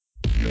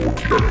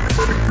Hello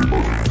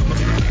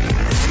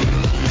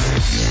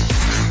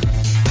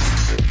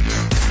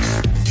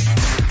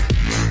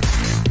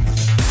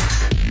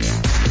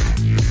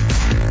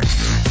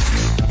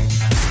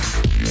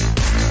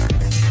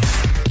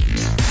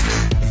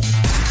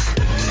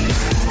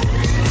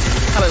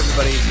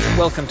everybody,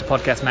 welcome to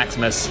Podcast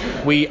Maximus.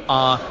 We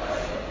are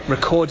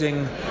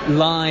recording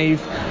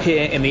live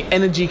here in the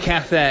Energy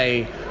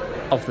Cafe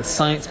of the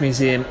Science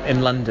Museum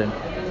in London.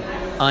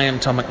 I am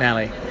Tom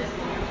McNally.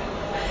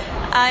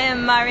 I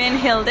am Marion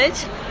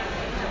Hilditch.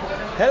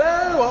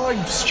 Hello,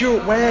 I'm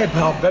Stuart Webb.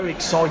 I'm very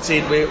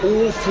excited. We're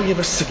all three of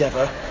us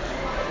together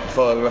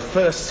for the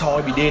first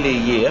time in nearly a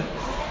year.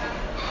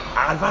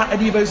 And without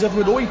any of those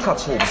other annoying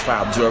Transformers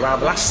fans who were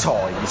around last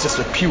time, it's just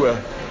a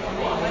pure,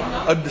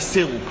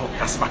 undistilled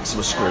Podcast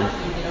Maximus crew.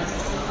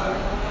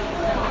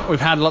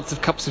 We've had lots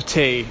of cups of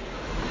tea.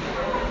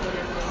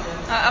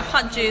 I've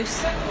had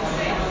juice.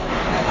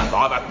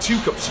 I've had 2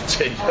 cups of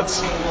tea.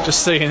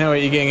 Just so you know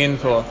what you're getting in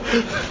for.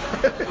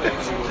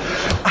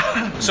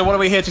 So what are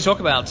we here to talk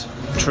about,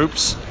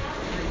 troops?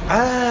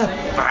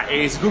 That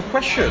is a good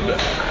question.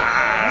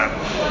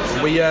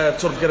 We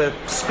sort of going to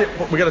split.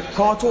 We're going to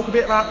try and talk a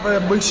bit about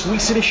the most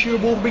recent issue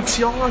of More Than Meets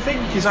the Eye. I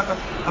think is that a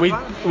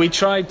plan? We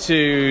tried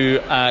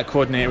to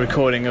coordinate a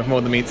recording of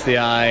More Than Meets the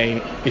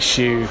Eye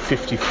issue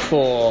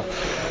 54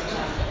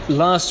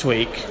 last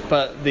week,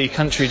 but the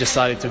country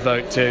decided to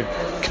vote to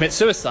commit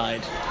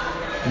suicide,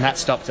 and that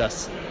stopped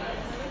us.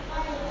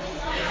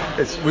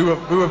 We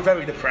were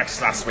very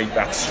depressed last week.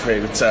 That's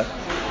true.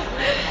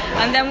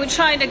 And then we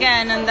tried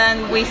again, and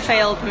then we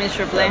failed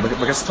miserably.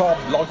 Because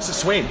Tom likes to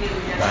swim,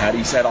 and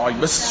he said, "I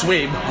must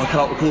swim. I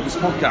cannot record this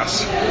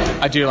podcast."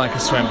 I do like a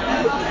swim.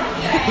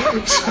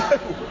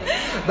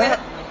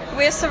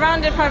 We're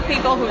surrounded by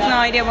people who have no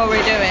idea what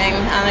we're doing,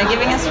 and are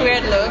giving us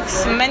weird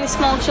looks. Many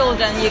small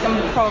children, you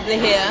can probably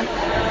hear.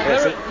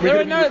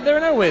 There are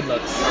no weird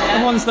looks.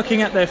 Everyone's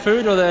looking at their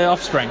food or their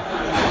offspring.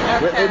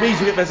 Okay. It means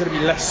there's going to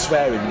be less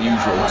swearing than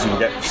usual, so you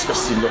get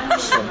disgusting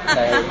looks from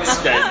parents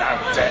going,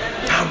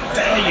 how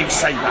dare you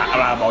say that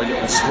around my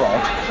little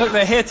Sprog? Look,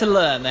 they're here to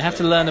learn. They have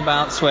to learn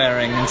about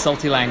swearing and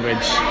salty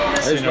language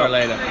sooner or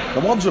later.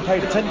 The ones who are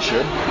paying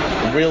attention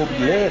will be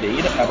learning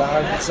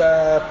about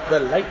the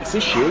latest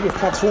issue of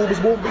Transformers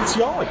More Than Meets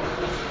the Eye.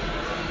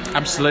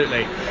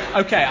 Absolutely.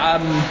 Okay,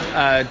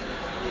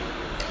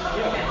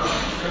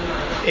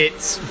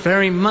 it's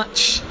very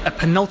much a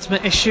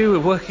penultimate issue. We're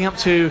working up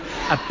to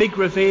a big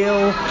reveal,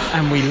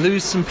 and we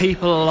lose some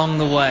people along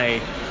the way.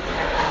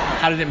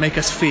 How did it make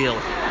us feel?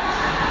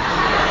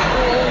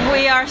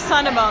 We are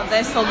sad about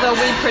this, although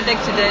we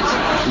predicted it.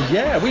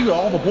 Yeah, we were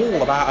on the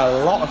ball about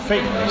a lot of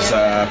things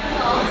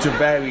to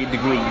varying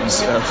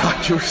degrees of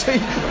accuracy.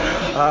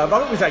 I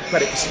don't always take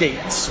credit for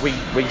Skeets. We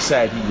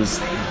said he was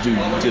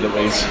doomed to the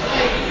whiz.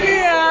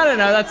 Yeah, I don't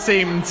know. That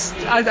seemed.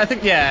 I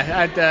think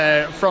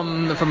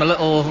from a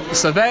little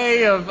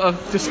survey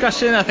of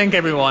discussion, I think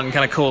everyone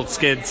kind of called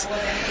Skids.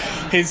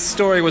 His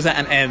story was at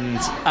an end.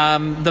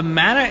 The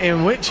manner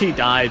in which he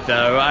died,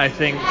 though, I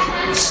think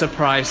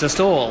surprised us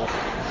all.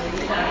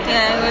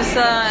 Yeah, it was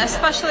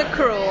especially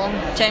cruel.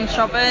 James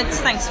Roberts,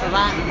 thanks for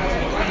that.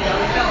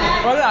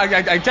 Well,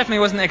 I definitely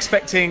wasn't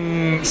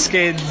expecting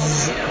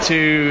Skids'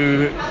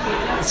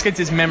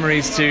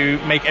 memories to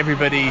make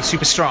everybody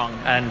super strong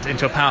and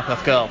into a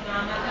Powerpuff Girl.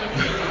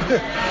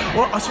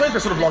 Well, I suppose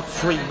there's sort of like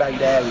 3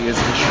 main areas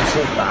we should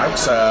talk about.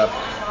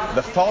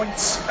 The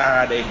fight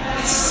and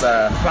its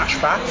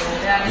flashback,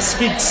 the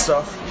Skid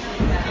stuff,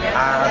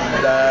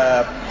 and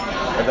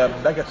the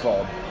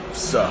Megatron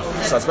stuff.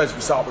 So I suppose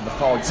we start with the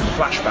fights and the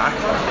flashback.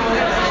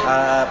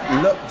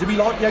 Look, do we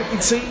like the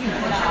opening scene?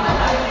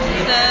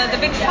 The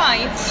big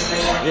fight.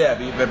 Yeah,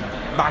 the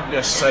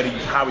Magnus and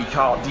how he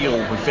can't deal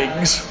with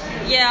things.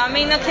 Yeah, I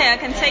mean, okay, I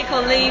can take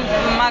or leave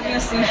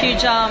Magnus in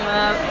huge armor,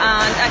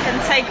 and I can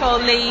take or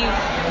leave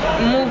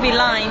movie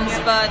lines,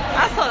 but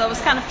I thought that was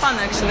kind of fun,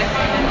 actually.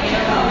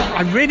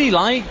 I really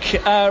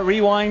like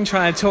Rewind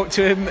trying to talk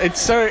to him.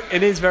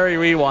 It is very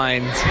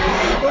Rewind.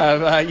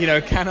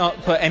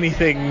 Cannot put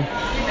anything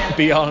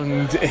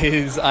beyond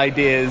his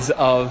ideas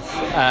of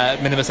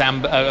Dominus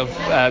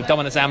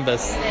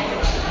Ambus.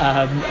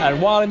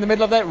 And while in the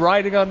middle of that,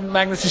 riding on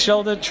Magnus'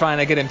 shoulder, trying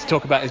to get him to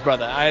talk about his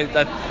brother.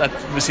 That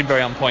seemed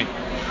very on point.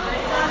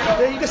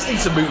 Yeah, he just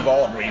needs to move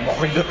on,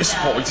 Rewind, at this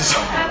point.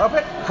 I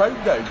bet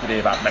Kogo could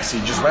hear that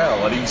message as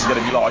well, and he's going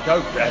to be like,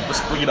 oh, man,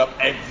 just bring it up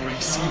every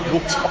single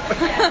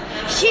time.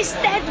 She's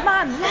dead,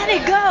 man, let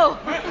it go.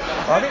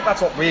 I think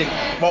that's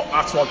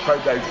that's why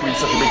Kogo threw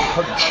such a big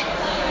punch.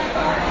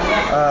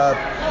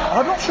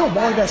 I'm not sure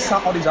why they're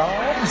sat on his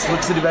arms.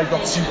 Looks like they've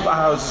got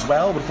superpowers as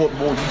well. Would have thought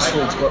more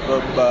useful to put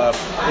them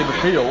in the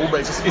field, but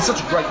it's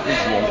such a great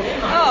visual.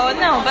 Oh,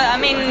 no, but I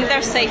mean,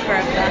 they're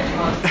safer.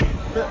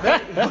 They're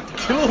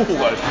killable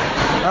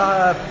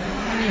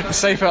though.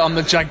 Safer on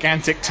the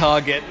gigantic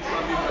target.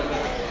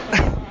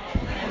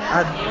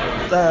 And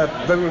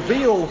the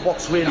reveal of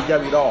what's really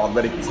going on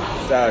when it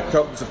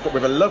comes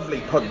with a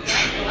lovely punch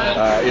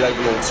in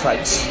Overlord's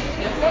face.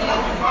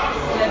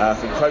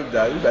 from Chrome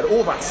Dome, and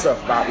all that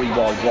stuff about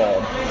Rewind 1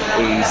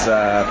 is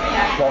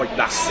quite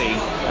nasty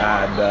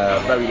and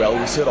very well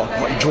written. I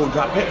quite enjoyed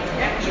that bit.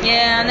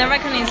 Yeah, and I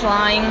reckon he's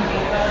lying.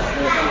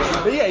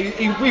 But yeah,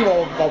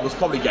 Rewind 1 was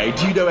probably gay.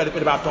 Do you know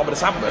anything about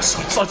Dominus Ambus?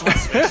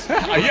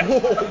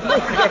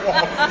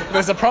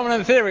 There's a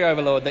prominent theory,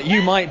 Overlord, that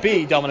you might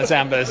be Dominus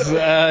Ambus.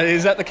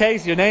 Is that the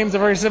case? Your names are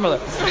very similar.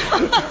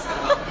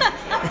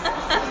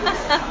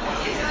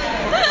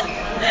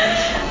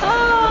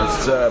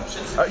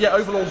 Yeah,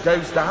 Overlord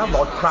goes down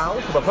like Prowl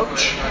from a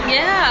punch.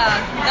 Yeah,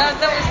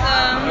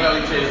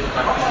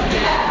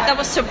 that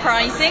was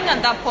surprising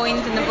at that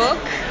point in the book.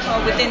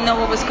 We didn't know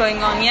what was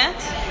going on yet.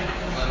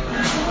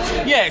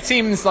 Yeah, it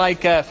seems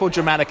like for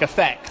dramatic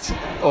effect,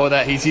 or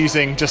that he's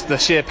using just the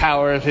sheer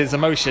power of his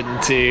emotion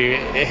to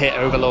hit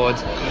Overlord.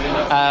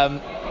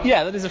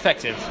 Yeah, that is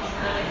effective.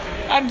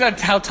 And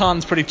how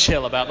Tarn's pretty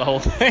chill about the whole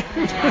thing.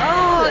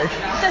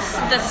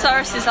 The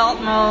Cersei's alt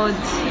mode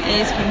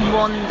is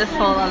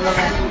wonderful. I love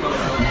it.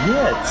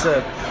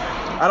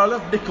 Yeah, and I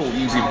love Nickel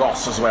using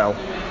Ross as well.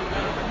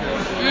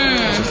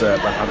 This is a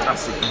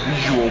fantastic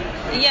visual.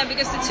 Yeah,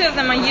 because the two of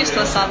them are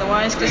useless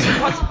otherwise. Because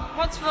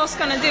what's Ross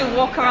gonna do?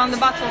 Walk around the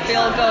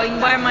battlefield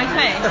going, "Where am I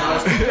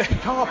face?" He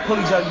can't pull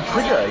his own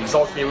trigger. He's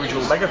like the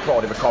original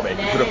Megatron in the comic.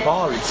 He could have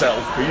fired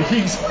himself.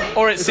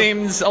 Or it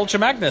seems Ultra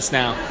Magnus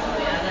now.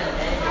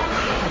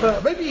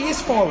 Maybe he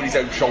is firing his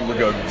own shoulder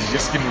guns. He's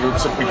just giving them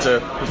something to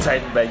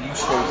pretend they're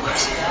useful.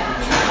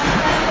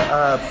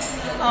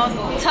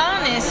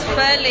 Tarn is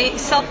fairly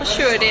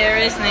self-assured here,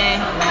 isn't he?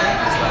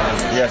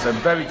 Yes, and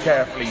very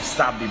carefully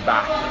standing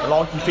back,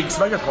 like he thinks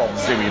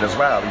Megatron's doing as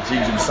well. He's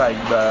using the same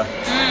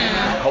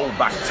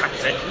hold-back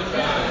tactic.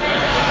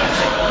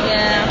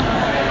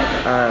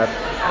 Yeah.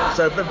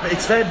 So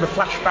it's then the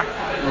flashback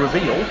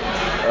reveal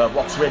of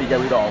what's really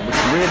going on, which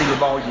really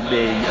reminded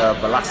me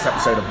of the last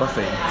episode of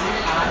Buffy,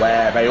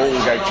 where they all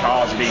go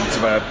charging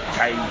into a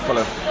cave full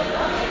of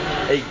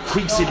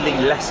increasingly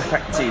less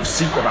effective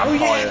super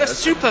vampires. Oh yeah, the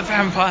super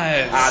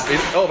vampires! And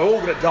they're all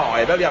going to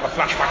die. And then you have a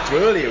flashback to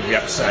earlier in the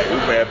episode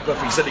where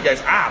Buffy suddenly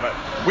goes, but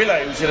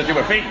Willow's going to do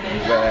a thing.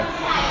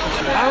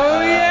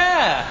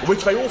 Yeah!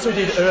 Which they also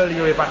did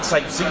earlier in that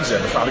same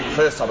season. I think the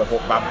first time they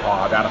fought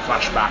Vampire, they had a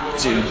flashback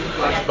to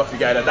Buffy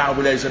going, and now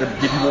Willow's going to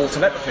give you all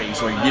telepathy,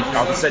 so I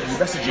can send you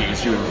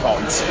messages during the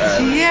fight.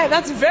 Yeah,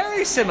 that's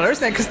very similar,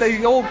 isn't it? Because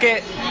they all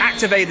get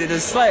activated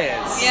as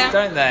Slayers,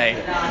 don't they?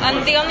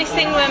 And the only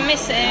thing we're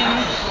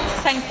missing,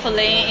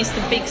 thankfully, is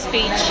the big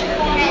speech.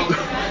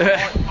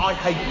 I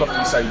hate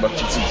Buffy so much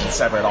in season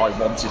 7, I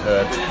wanted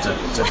her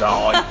to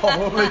die,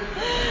 probably.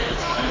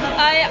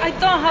 I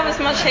don't have as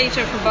much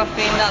hatred for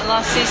Buffy in that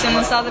last season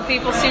as other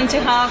people seem to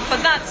have,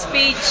 but that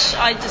speech,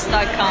 I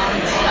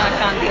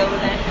can't deal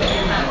with it.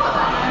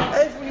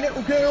 Every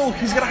little girl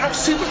is going to have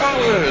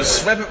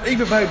superpowers,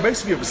 even though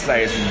most of the other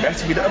Slayers we met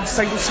have been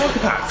unstable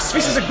psychopaths.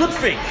 This is a good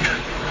thing.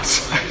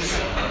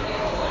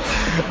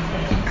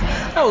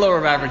 A lower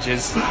of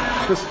averages.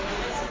 Just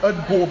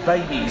unborn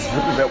babies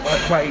ripping their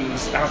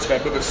brains out of their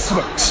mother's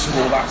stomachs and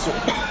all that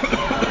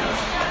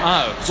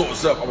sort of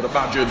stuff, I would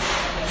imagine.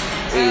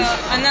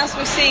 And as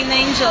we've seen,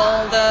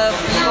 Angel, the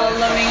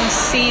following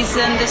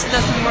season, this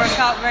doesn't work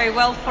out very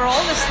well for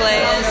all the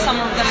Slayers. Some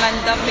of them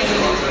end up in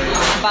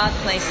bad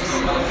places.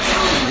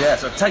 Yeah,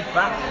 so take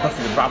that,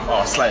 Buffy the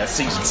Vampire Slayer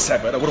season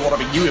 7. I wouldn't want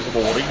to be you in the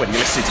morning when you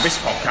listen to this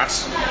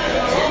podcast.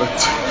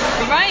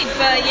 Right,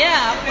 but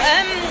yeah.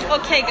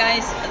 Okay,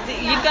 guys,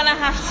 you're gonna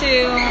have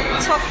to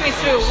talk me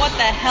through what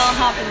the hell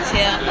happens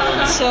here.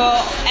 So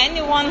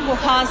anyone who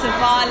has a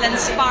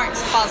violent spark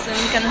spasm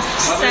can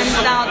send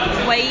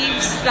out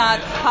waves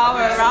that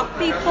power up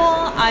people.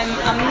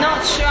 I'm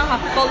not sure I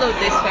have followed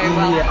this very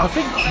well. Yeah, I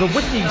think the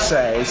wiki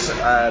says,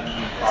 I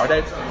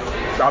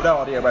have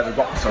no idea where they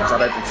got this, because I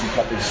don't think it's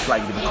properly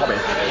displayed in the comic,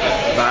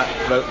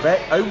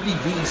 that only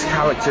these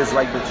characters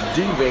are able to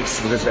do this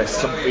because there's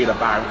something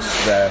about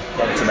their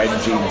quantum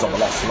engines on the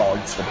Lost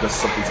Lights that does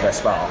something to their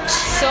sparks.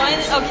 So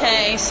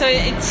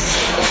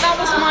that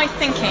was my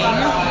thinking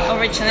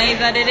originally,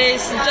 that it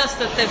is just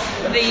that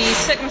the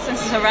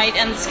circumstances are right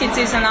and Skids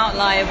is an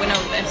outlier, we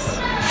know this.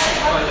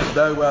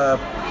 Though,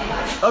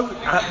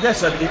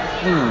 yes, they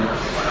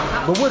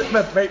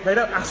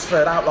don't ask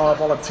for an outlier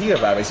volunteer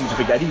though. They seem to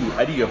think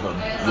any of them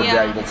would be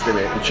able to do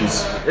it, which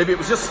is, if it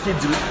was just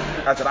Skids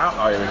as an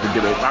outlier who could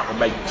do it, that would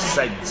make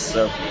sense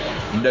of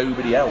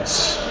nobody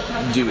else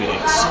doing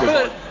it.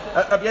 But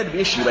at the end of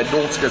the issue, when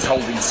Nautica's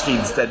holding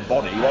Skids' dead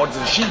body, why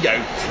doesn't she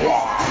go?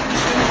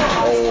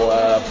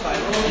 Or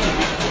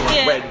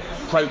when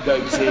Crow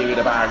goes hearing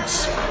about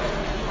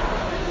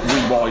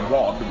Rewind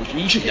 1, which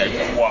he should go,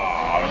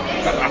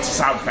 that's a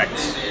sound effect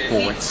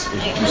for it,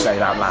 if you say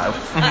it out loud.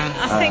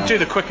 I think do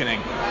the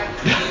quickening.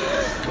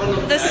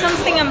 There's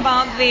something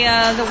about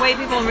the way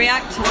people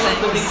react to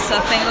things. I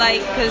think,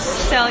 like, because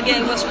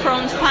Selgate was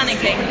prone to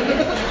panicking,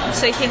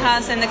 so he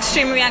has an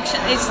extreme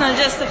reaction. It's not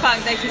just the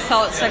fact that he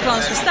thought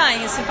Cyclones was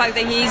dying, it's the fact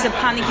that he is a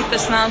panicky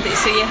personality,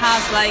 so he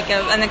has like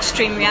an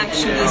extreme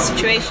reaction to the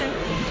situation.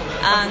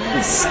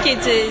 And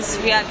Skids'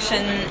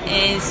 reaction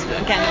is,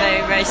 again,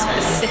 very, very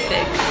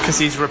specific. Because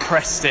he's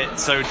repressed it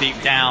so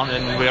deep down,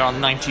 and we're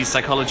on 90s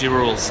psychology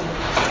rules.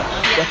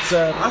 But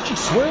actually,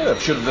 Swerve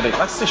should have done it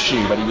last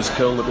issue when he was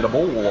curled up in a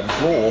ball on the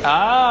floor.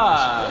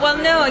 Ah. Well,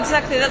 no,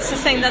 exactly. That's the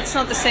thing. That's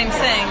not the same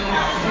thing.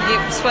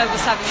 Swerve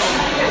was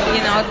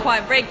having, a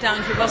quiet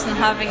breakdown. He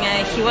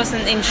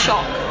wasn't in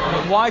shock.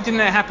 Why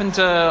didn't it happen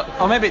to?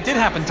 Or maybe it did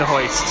happen to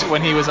Hoist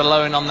when he was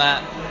alone on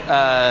that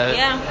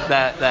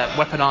that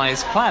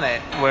weaponized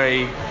planet where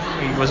he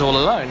was all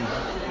alone.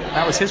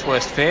 That was his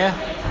worst fear.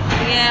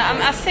 Yeah,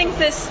 I think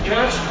there's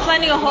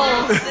plenty of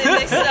holes in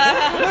this.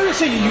 No,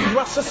 see, you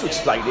asked us to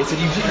explain it,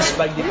 and you did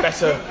explain it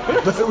better.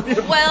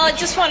 Well, I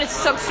just wanted to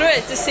talk through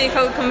it to see if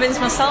I would convince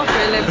myself,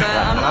 really, but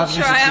I'm not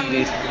sure I am.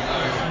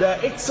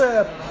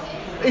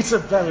 It's a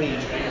very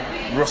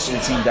Russell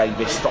T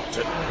Davies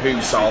Doctor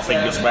Who style thing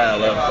as well.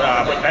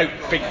 We don't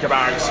think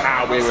about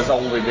how we're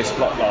resolving this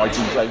plot line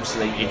too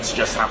closely. It's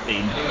just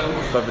happening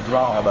for the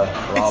drama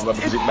rather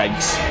because it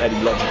makes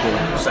any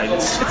logical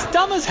sense. It's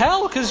dumb as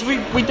hell because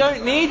we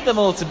don't need them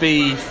all to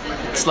be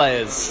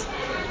Slayers.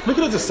 We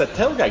could have just said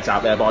Tailgate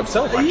out there by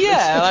himself, actually.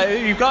 Yeah,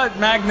 you've got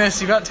Magnus,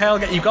 you've got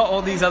Tailgate, you've got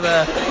all these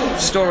other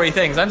story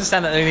things. I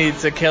understand that they need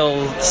to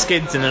kill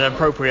Skids in an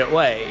appropriate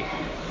way.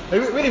 It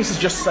really was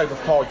just so the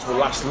fights will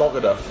last long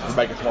enough for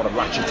Megatron and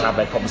Ratchet to have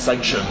their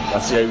conversation.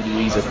 That's the only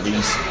reason for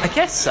these. I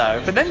guess so,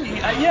 but then,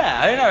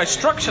 I don't know,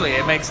 structurally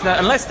it makes no...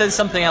 Unless there's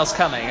something else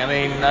coming. I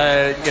mean,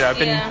 I've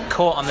been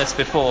caught on this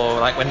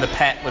before, like when the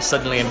pet was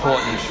suddenly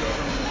important.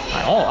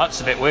 Like, oh, that's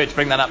a bit weird to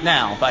bring that up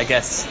now, but I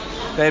guess...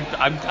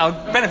 I'll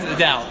benefit the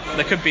doubt.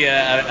 There could be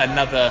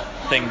another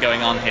thing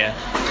going on here.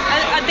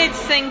 I did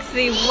think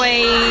the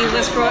way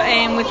this brought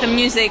in with the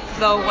music,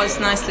 though, was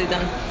nicely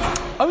done.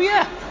 Oh,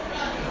 yeah.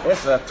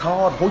 Yes,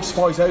 Tard, voiced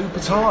by his own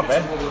petard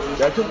there.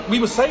 We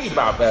were saying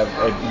about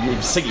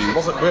him singing,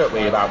 weren't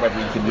we, about whether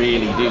he can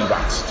really do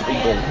that to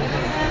people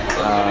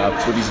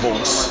with his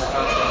voice.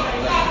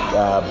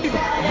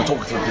 We're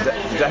talking through the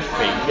death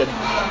thing,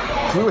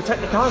 and through a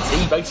technicality,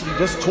 he basically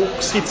just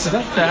talks Skids to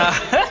death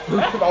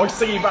by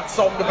singing that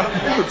song about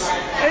moods.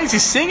 Is he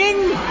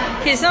singing?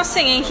 He's not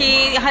singing,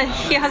 he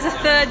has a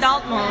third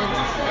alt mode.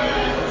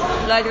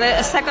 Like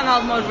a second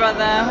alt mode,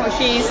 rather.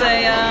 He's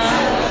a...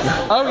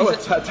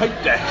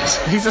 tape deck.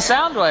 He's a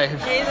sound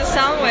wave. He's a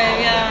sound wave,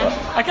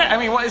 yeah. Okay, I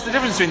mean, what is the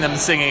difference between them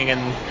singing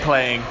and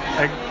playing?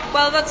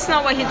 Well, that's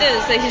not what he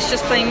does. He's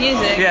just playing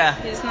music. Yeah.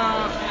 He's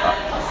not...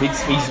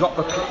 He's got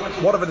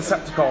one of the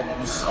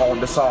Decepticons on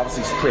the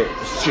Sarvis'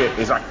 ship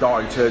is that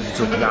guy who turns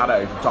into a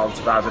piano from TARDIS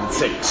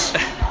 2006.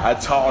 And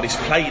TARDIS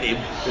played him.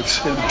 It's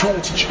a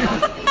jaunty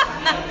tune.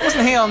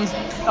 Wasn't he on...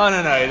 Oh,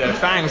 no,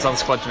 Fang was on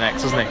Squadron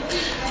X, wasn't he?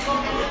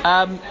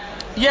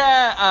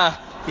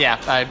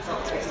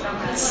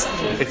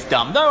 It's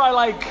dumb. Though I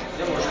like...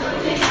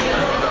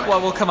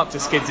 Well, we'll come up to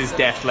Skids'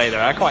 death later.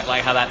 I quite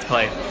like how that's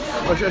played.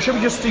 Well, should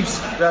we just do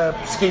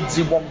Skids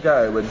in one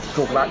go and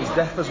talk about his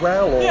death as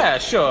well? Or? Yeah,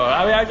 sure.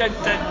 I mean,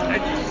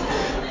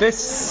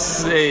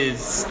 this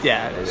is,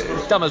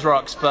 dumb as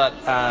rocks, but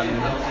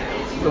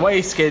the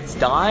way Skids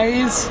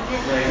dies,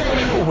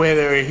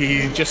 whether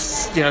he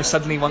just,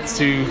 suddenly wants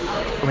to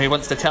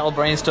tell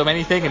Brainstorm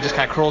anything and just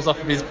kind of crawls off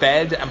of his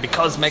bed, and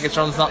because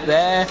Megatron's not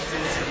there,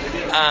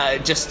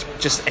 just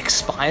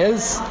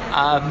expires.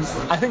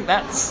 I think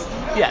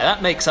that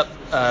makes up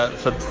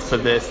for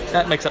this.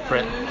 That makes up for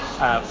it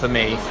for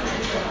me,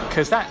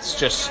 because that's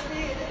just.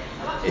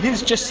 It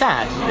is just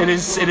sad. It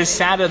is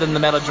sadder than the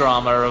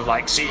melodrama of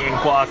like seeing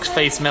Quark's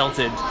face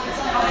melted,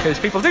 because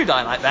people do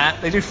die like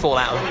that. They do fall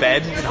out of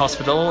bed in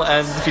hospital,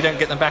 and if you don't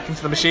get them back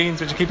into the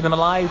machines which are keeping them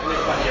alive,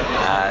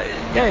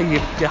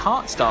 your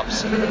heart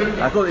stops.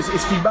 I thought it's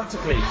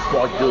thematically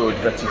quite good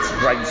that it's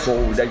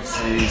Brainstorm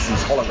notices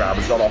his hologram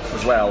has gone off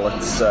as well,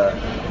 and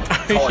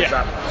ties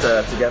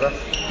that together.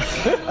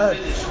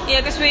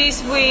 Because we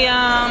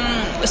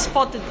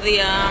spotted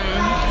the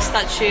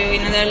statue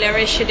in an earlier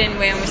issue, didn't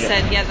we? And we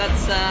said,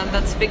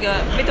 that's a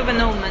bit of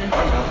an omen.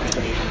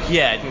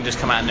 Yeah, it didn't just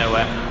come out of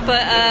nowhere.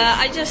 But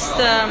I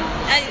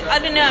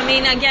don't know. I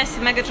mean, I guess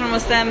if Megatron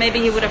was there, maybe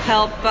he would have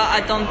helped, but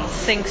I don't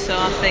think so.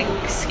 I think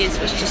Skids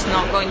was just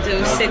not going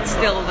to sit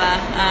still there.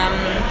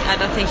 I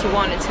don't think he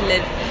wanted to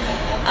live.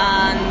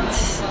 And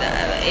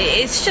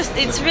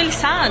it's really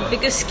sad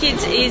because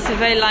Skids is a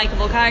very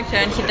likable character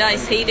and he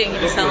dies hating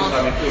himself.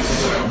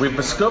 With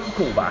the Scum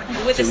callback.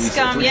 With the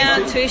Scum,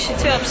 to issue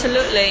 2,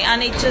 absolutely.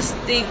 And it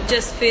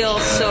just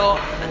feels so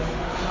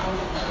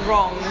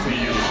wrong.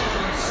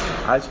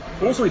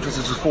 Also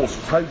interesting, of course,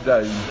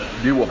 Prodo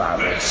knew about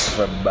this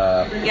from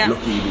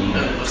looking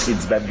in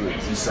Skids'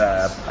 memories,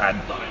 and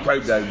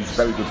Prodo's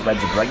very good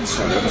friends with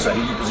Brainstorm, so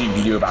he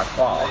presumably knew about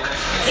Quark.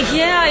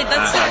 Yeah,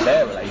 that's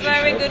a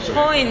very good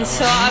point.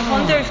 So I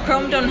wonder if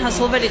Chromedon has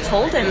already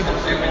told him.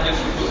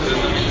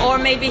 Or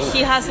maybe he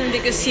hasn't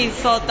because he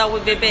thought that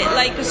would be a bit...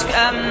 Like,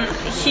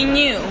 he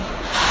knew.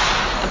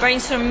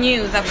 Brainstorm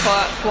knew that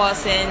Quark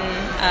was in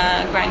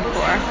Grand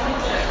Corps.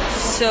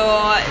 So,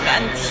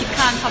 and he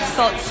can't have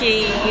thought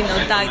he,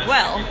 died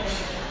well.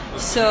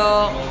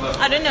 So,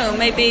 I don't know,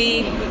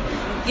 maybe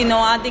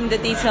adding the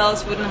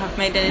details wouldn't have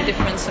made any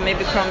difference, so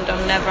maybe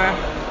Cromdom never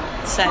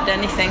said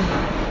anything.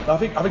 I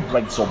think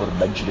Brainstorm would have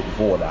mentioned it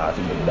before that. I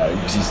think he knows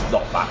because he's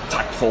not that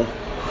tactful.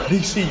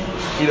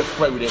 He'd have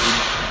thrown it in.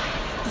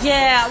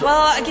 Yeah,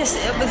 well, I guess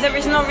there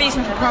is no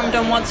reason for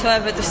Cromdom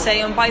whatsoever to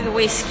say, and by the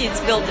way, Skids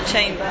built the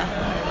chamber.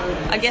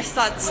 I guess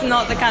that's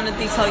not the kind of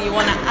detail you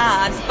want to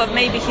add, but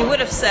maybe he would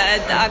have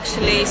said,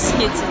 actually,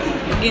 Skids'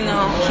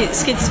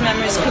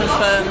 memories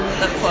confirm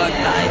that Quark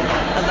died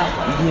at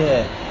that point.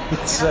 Yeah,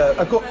 it's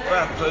I've got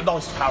a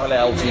nice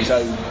parallel to his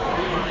own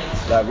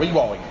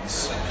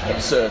rewinds of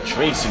Search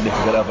for his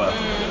significant other.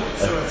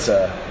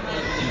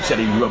 He said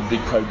he rubbed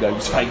in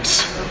Cromdom's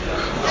face.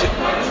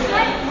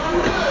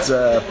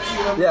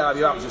 Yeah, I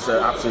mean, that was just an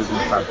absolutely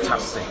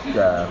fantastic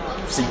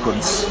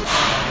sequence.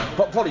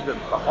 But probably the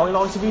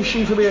highlight of the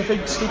issue for me, I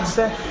think, Skids'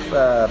 death.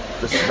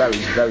 Just very,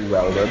 very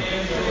well done.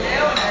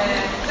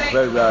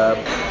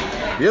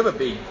 The other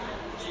big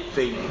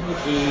thing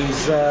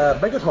is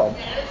Megatron.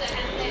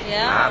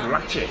 Yeah. And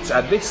Ratchet,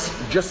 and this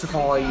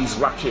justifies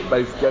Ratchet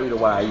both going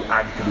away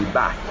and coming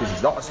back, because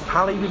he's not as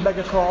pally with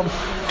Megatron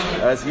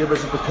as the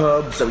others have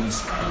become, so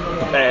he's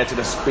prepared to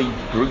just be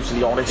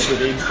brutally honest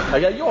with him.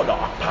 Okay, you're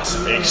not a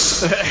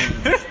pacifist.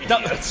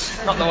 not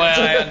the way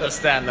I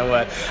understand the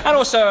word. And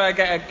also,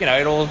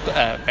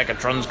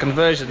 Megatron's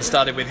conversion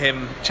started with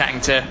him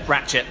chatting to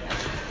Ratchet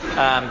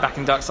back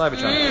in Dark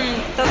Cybertron.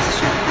 That's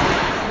true.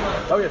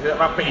 Oh yeah,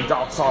 that bit in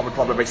Dark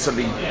Cybertron where they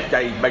suddenly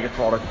gave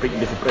Megatron a completely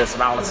different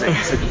personality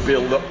so he could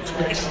build up to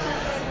it.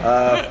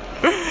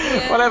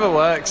 Whatever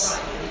works.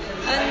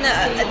 And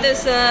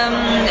there's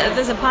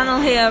a panel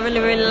here I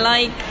really, really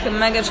like.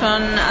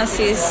 Megatron, as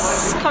he's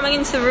coming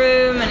into the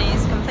room and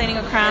he's complaining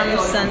of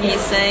cramps and he's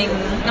saying,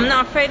 I'm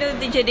not afraid of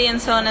the DJD and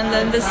so on. And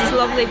then there's this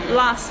lovely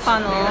last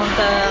panel,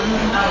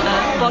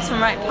 the bottom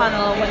right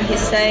panel, when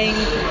he's saying,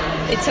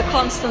 it's a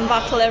constant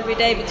battle every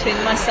day between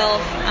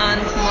myself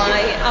and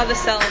my other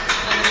self,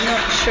 and I'm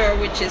not sure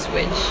which is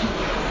which.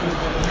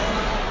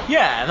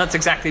 Yeah, and that's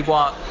exactly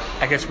what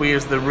I guess we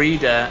as the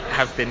reader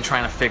have been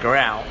trying to figure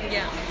out.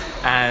 Yeah.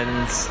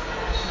 And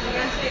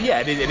yeah,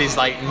 it is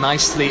like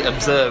nicely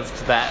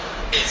observed that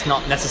it's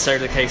not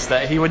necessarily the case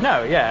that he would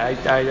know. Yeah,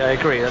 I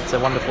agree. That's a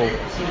wonderful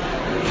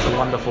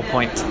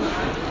point.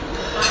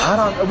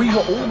 And we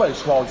were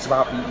almost right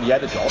about the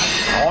Energon.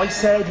 I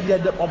said he'd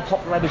end up on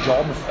Popular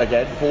Energon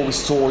again before this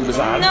story was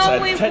out. No,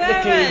 and we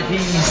technically weren't.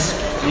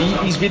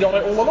 he's been on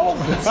it all along.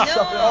 No.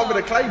 So I'm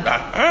going to claim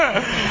that.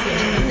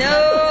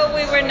 No,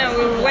 we were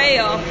way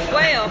off.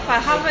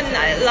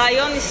 I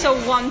only saw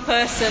one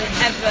person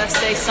ever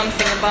say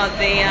something about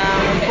the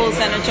Fool's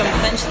Energon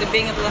potentially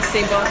being a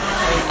placebo,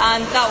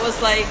 and that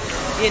was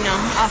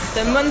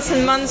after months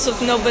and months of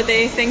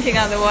nobody thinking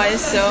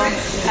otherwise, so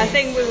I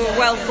think we were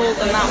well fooled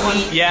on that one.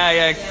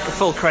 Yeah,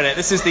 full credit.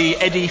 This is the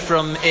Eddie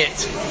from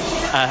It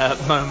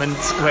moment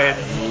when...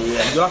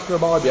 Yeah, you'll have to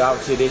remind me, I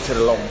haven't seen It in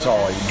a long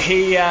time.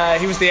 He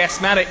was the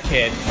asthmatic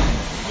kid.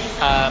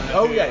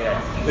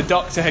 Yeah. The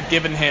doctor had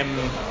given him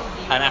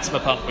an asthma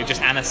pump with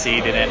just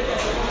aniseed in it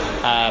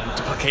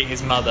to placate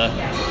his mother, who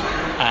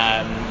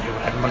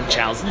had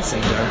Munchausen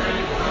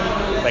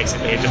syndrome.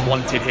 Basically, he just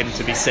wanted him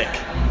to be sick,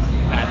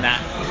 and that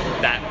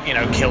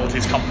killed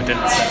his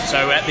confidence.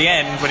 So at the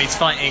end, when he's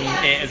fighting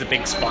it as a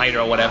big spider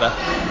or whatever,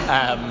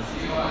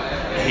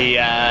 he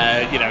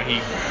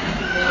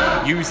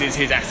uses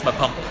his asthma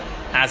pump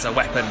as a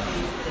weapon,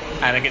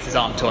 and then gets his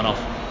arm torn off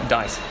and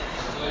dies.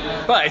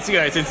 But it's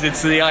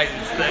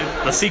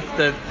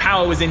the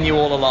power was in you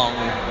all along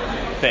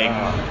thing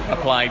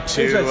applied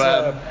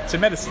to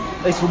medicine.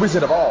 It's the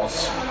Wizard of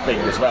Oz thing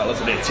as well,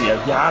 isn't it? You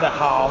had a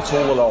heart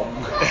all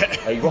along.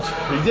 He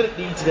didn't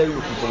need to go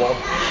looking for one.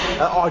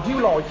 I do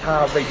like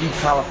how they do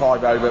clarify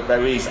though that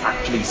there is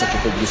actually such a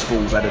thing as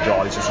Fool's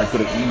Energon, it's just they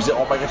couldn't use it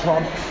on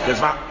Megatron.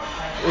 Because that,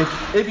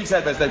 if he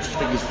said there's no such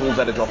thing as Fool's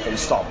Energon full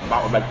stop,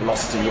 that would make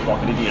Velocity look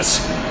like an idiot.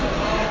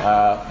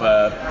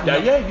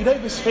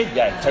 This thing,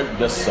 it totally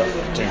does stuff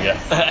to you.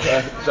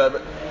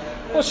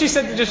 Well, she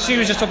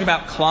was just talking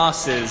about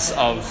classes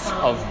of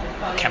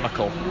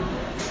chemical,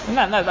 and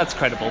that's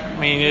credible. I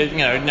mean,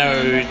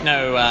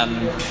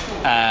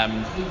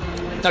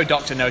 no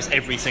doctor knows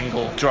every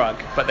single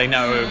drug, but they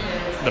know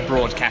the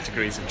broad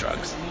categories of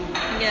drugs.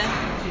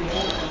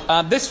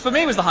 Yeah. This for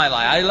me was the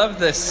highlight. I love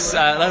this.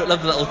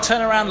 Love the little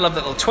turnaround. Love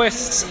the little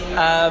twists.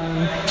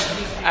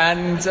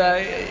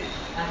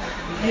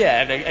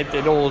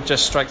 It all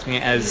just strikes me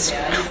as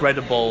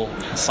credible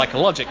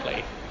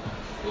psychologically.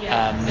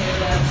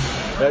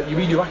 You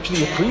mean you're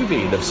actually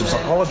approving of some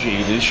psychology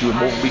in an issue of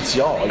Mortal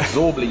BTR,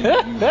 absorbing you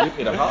rip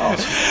it apart?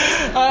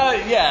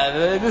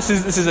 This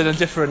is in a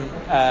different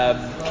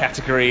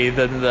category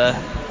than the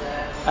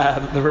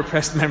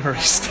repressed memory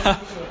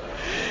stuff.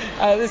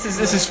 This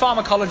is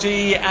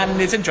pharmacology, and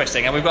it's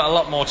interesting, and we've got a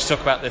lot more to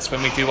talk about this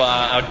when we do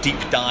our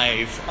deep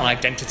dive on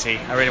identity.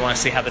 I really want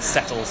to see how this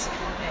settles.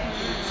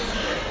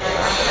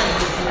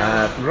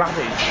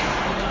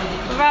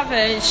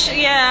 Ravage.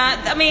 Yeah.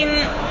 I mean,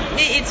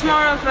 it's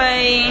more of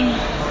a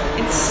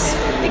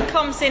it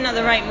comes in at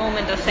the right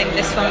moment, I think,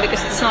 this one,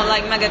 because it's not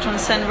like Megatron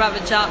sent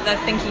Ravage out there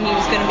thinking he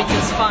was going to be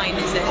just fine,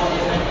 is it?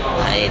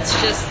 It's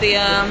just the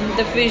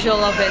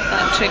visual of it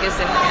that triggers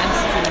it,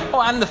 I guess.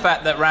 Oh, and the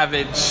fact that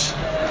Ravage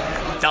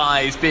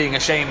dies being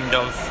ashamed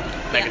of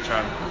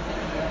Megatron,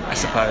 I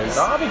suppose.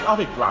 I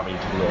think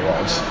Ravage will be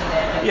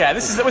alright. Yeah,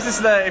 this is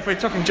the if we're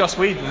talking Joss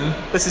Whedon,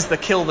 this is the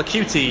kill the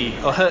cutie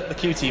or hurt the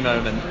cutie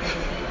moment.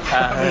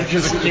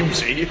 She's a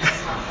cutie.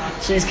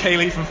 She's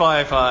Kaylee from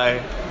Firefly.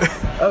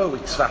 Oh,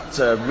 it's that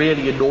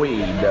really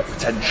annoying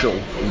potential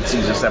in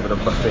season 7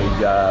 of Buffy,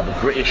 the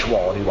British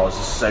one who I was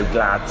so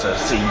glad to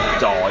see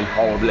die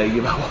horribly,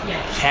 you know.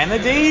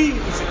 Kennedy?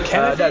 Is it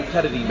Kennedy? No,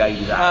 Kennedy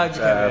made that.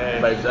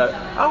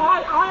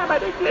 I am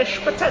an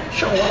English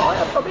potential, I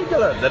am from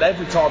England. And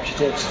every time she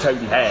talks to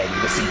Tony Head,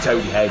 you just see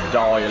Tony Head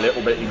die a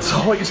little bit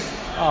inside.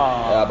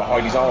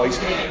 Behind his eyes.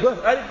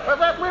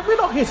 But we're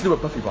not here to do a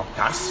Buffy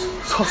podcast,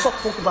 so stop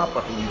talking about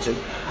Buffy, you two.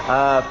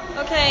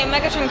 Okay,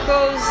 Megatron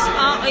goes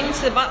out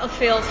into the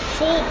battlefield,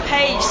 full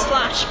page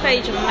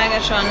of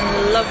Megatron,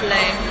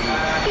 lovely.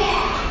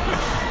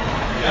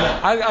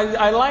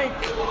 I like.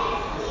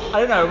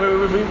 I don't know.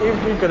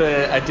 We've got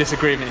a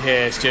disagreement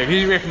here, Stu. Do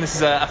you reckon this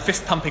is a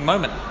fist pumping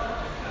moment?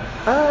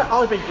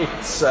 I think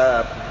it's.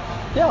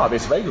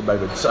 It's a very good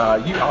moment. It's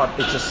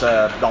just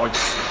a nice,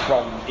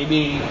 strong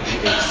image.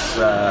 It's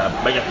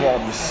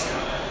Megatron's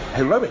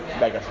heroic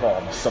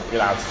Megatron, something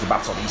out of the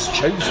battle. He's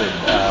chosen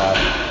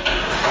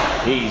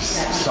his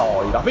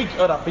side, I think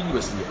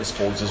unambiguously at this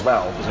point as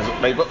well.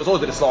 There's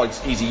always been a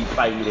slight is he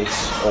playing it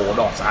or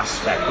not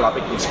aspect, but I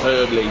think he's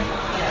firmly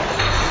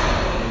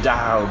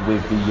down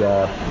with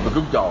the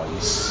good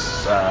guys.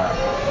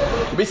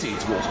 Committed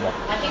towards what?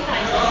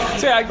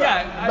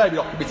 Maybe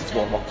not committed to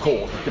what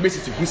cause, but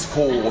committed to his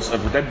cause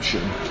of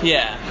redemption.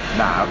 Yeah.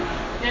 Now.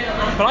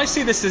 But I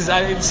see this as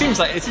it seems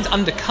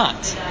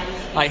undercut.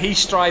 Like he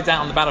strides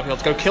out on the battlefield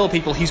to go kill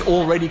people he's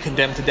already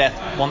condemned to death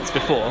once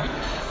before,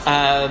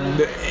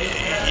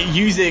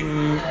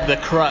 using the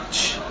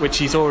crutch which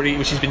he's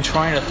been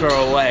trying to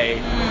throw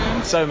away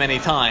so many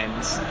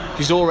times.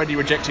 He's already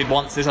rejected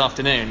once this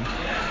afternoon.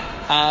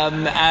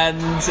 I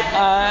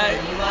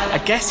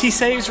guess he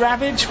saves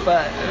Ravage,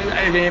 but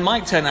it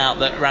might turn out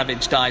that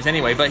Ravage dies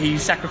anyway, but he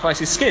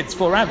sacrifices Skids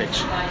for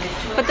Ravage.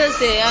 But does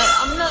he?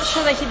 I'm not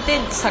sure that he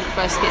did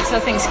sacrifice Skids. I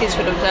think Skids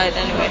would have died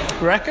anyway.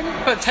 Reckon?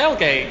 But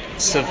Tailgate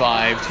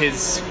survived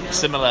his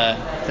similar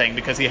thing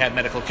because he had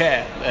medical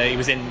care. He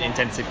was in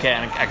intensive care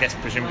and I guess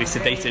presumably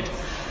sedated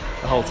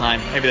the whole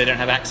time. Maybe they don't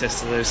have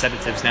access to those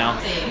sedatives now.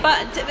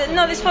 But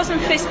no, this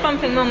wasn't fist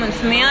pumping moment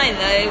for me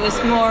either. It was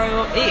more.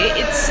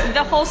 It's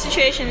the whole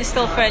situation is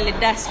still fairly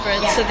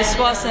desperate, so this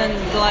wasn't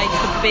like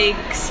a big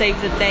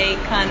save the day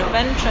kind of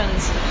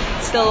entrance.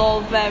 It's still all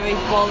very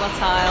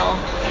volatile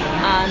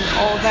and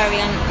all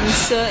very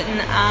uncertain,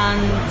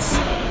 and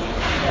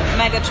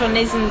Megatron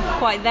isn't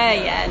quite there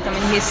yet. I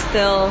mean, he's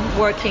still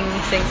working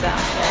things out.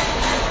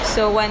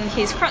 So when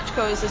his crutch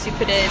goes, as you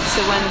put it,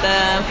 so when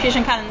the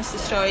fusion cannon is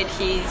destroyed,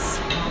 he's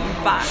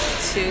back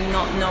to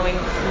not knowing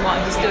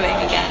what he's doing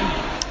again.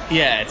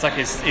 Yeah, it's like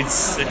it's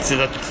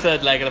the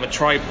third leg of a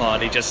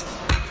tripod. He just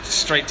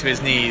straight to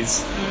his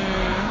knees.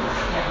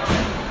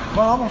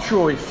 Well, I'm not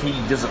sure if he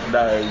doesn't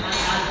know,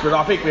 but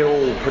I think we're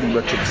all pretty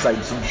much in the same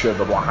assumption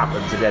that what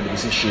happens at the end of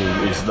this issue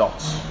is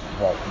not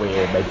what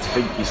we're meant to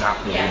think is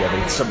happening. You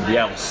know, it's somebody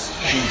else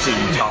shooting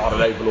Tard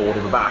and Overlord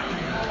in the back.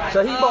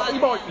 So he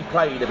might be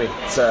playing a bit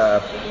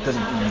because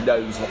he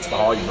knows what's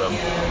behind them,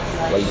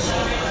 where he's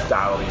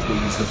down on his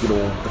knees looking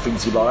all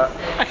defeated like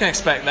that. I can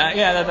expect that.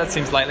 Yeah, that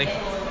seems likely.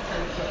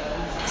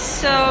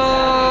 So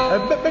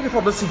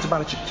Megatron does seem to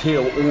manage to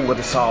kill all of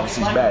the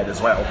Sarvis's men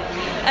as well.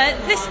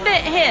 This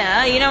bit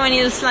here, you know, when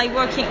he's like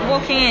walking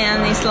in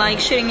and he's like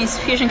shooting his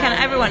fusion cannon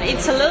at everyone,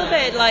 it's a little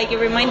bit like it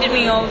reminded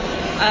me of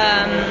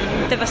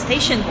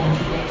Devastation.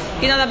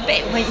 You know that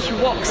bit when he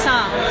walks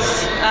out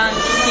and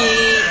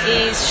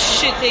he is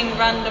shooting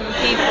random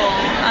people,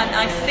 and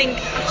I think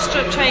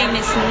Astro Train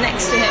is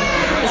next to him.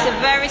 There's a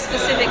very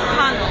specific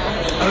panel.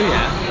 Oh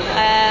yeah.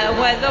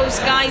 Where those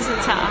guys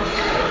attack.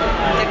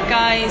 The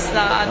guys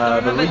that I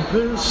don't remember. The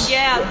Reapers?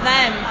 Yeah,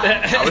 them.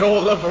 We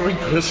all love the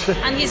Reapers.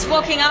 And he's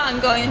walking out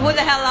and going, who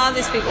the hell are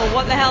these people?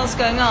 What the hell's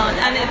going on?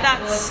 And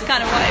that's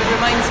kind of what it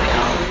reminds me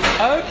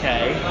of.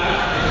 Okay.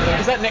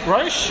 Is that Nick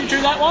Roche who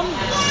drew that one?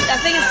 I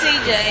think it's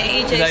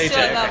EJ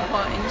still at that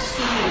point.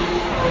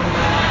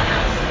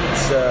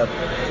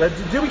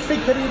 Do we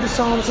think any of the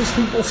Sarvis's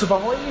people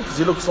survive? Because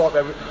it looks like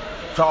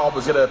Charles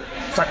was going to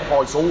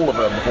sacrifice all of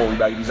them before he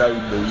made his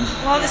own move.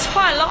 Well, there's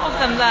quite a lot of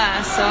them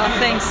there, so I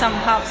think some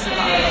have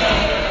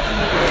survived.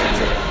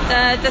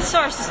 The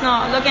source is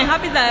not looking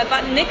happy there,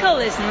 but Nickel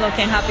isn't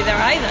looking happy there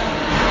either.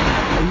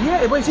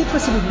 Yeah, well, it's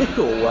interesting with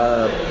Nickel,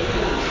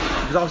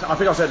 because I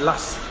think I said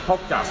last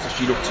podcast that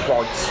she looked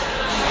quite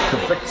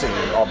conflicting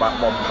on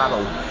that one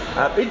panel.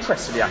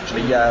 Interestingly,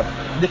 actually,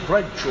 Nick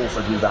Wrench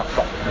also did that.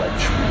 Not Nick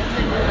Wrench.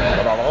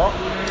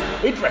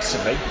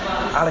 Interestingly,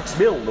 Alex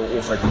Milne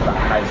also did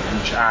that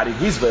page, and in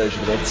his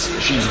version of it,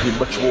 she's been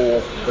much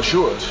more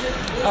assured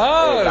in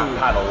that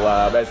panel.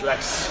 There's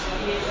less.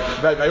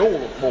 They all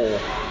look more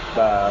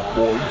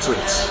into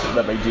it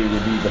than they do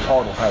in the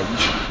final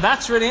page.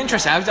 That's really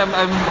interesting.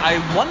 I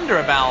wonder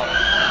about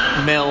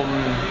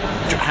Milne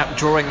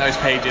drawing those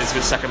pages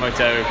with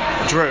Sakamoto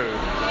drew.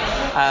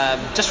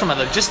 Just from a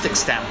logistics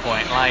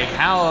standpoint, like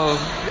how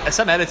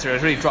some editor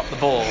has really dropped the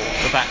ball.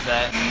 The fact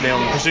that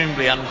Milne,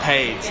 presumably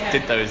unpaid,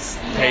 did those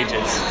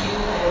pages.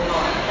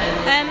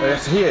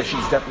 So here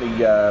she's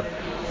definitely.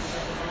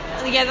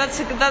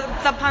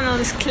 That panel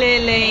is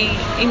clearly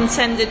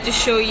intended to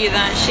show you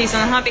that she's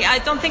unhappy. I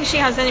don't think she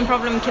has any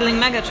problem killing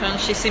Megatron.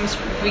 She seems,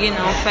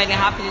 fairly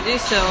happy to do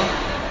so.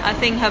 I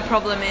think her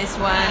problem is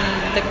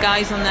when the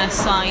guys on their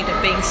side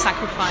are being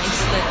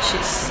sacrificed, that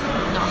she's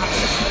not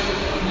happy.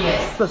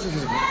 Yes. Plus, this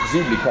is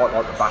presumably quite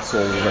like the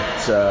battle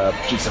that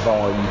she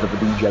survived at the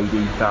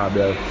BJD found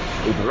in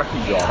the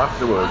wrecking yard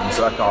afterwards,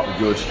 so that can't be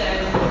good.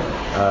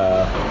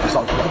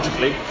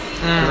 Psychologically,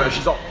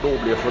 she's not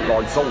normally a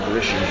frontline soldier,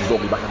 is she? She's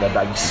normally back in their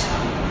base,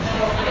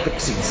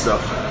 fixing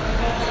stuff.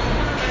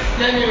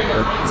 But,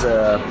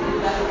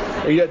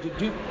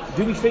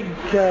 do we think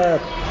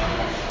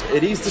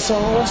it is the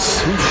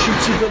SARS who's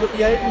shooting them at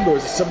the end, or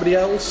is it somebody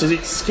else? Is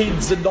it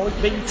Skids and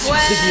Nightbeat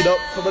digging up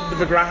from under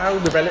the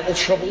ground with a little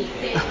shovel?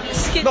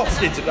 Not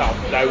Skids and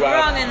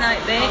Wrong and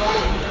Nightbeat.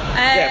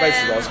 Yeah,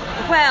 most of it was.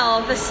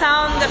 Well, the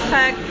sound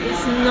effect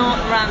is not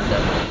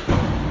random.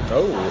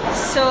 Oh.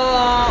 So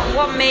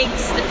what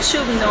makes a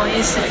tube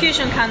noise? The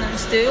fusion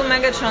cannons do,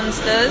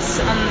 Megatron's does,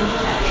 and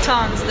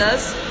Tarn's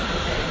does.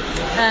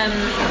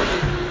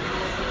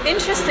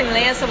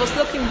 Interestingly, as I was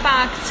looking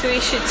back to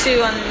issue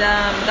 2 and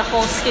the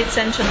whole Skids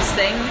entrance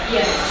thing,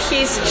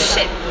 his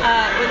ship,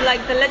 with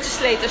like the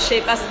legislator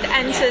ship, as it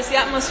enters the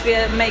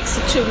atmosphere, makes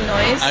a tube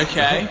noise.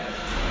 Okay.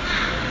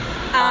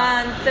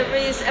 And there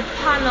is a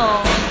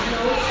panel.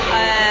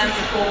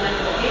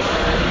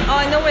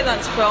 I know where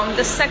that's from.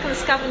 The second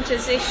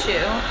Scavengers issue,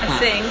 I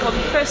think, or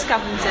the first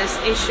Scavengers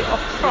issue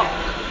of Croc,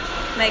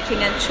 making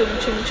a chum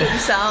chum chum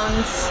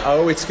sounds.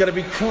 Oh, it's going to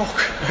be Croc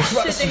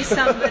Shooting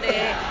somebody.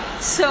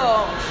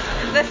 So,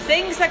 the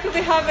things that could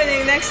be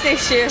happening next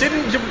issue.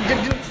 Didn't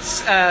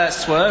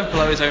Swerve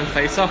blow his own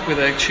face off with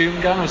a chum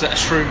gun, or was it a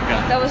shroom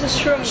gun? That was a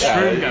shroom gun.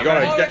 Shroom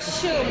gun. Or a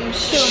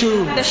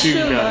shoom. The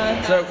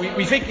Schumer. So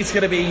we think it's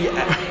going to be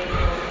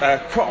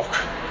Croc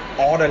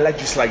on a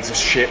legislator's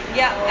ship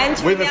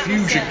with a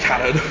fusion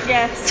cannon.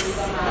 Yes,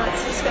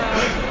 that's the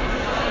story.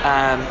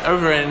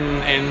 Over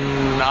in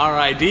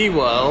RID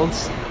world,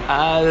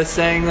 they're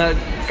saying that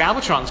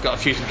Galvatron's got a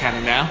fusion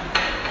cannon now.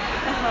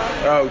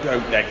 Oh,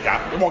 don't let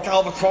that. What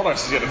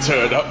Galvatronus is going to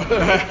turn up?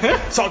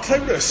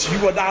 Cyclonus,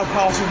 you are now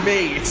part of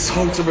me. It's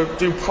time to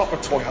do proper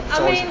toy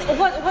advertising. I mean,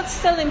 what's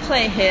still in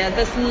play here?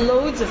 There's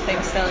loads of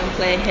things still in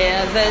play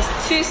here. There's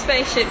 2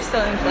 spaceships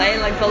still in play,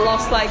 like the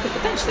Lost Light could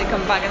potentially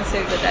come back and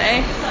save the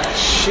day.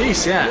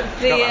 Jeez, yeah.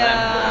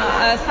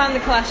 The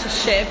Thunder Clash's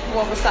ship,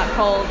 what was that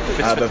called?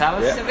 Vis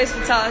Fatalis. The Vis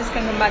Fatalis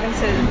can come back and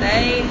save the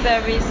day.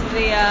 There is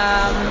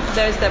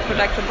there's the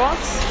Protector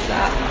bots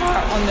that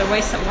are on their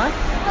way somewhere.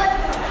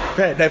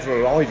 They're never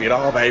alive yet,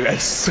 are they? There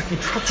is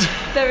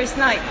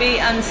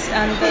Nightbeat and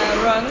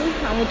Rung,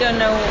 and we don't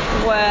know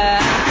where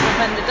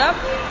they've ended up.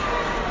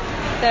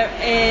 There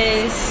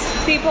is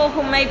people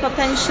who may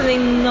potentially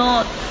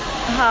not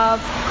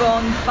have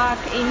gone back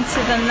into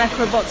the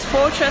Necrobots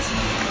fortress.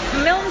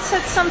 Milne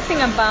said something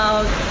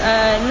about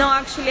no,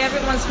 actually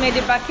everyone's made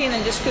it back in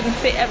and just couldn't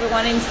fit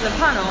everyone into the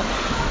panel.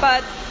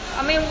 But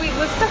I mean, we've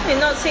definitely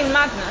not seen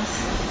Magnus.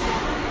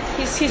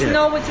 He's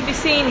nowhere to be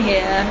seen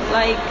here,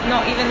 like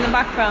not even in the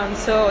background.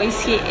 So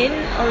is he in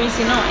or is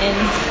he not in?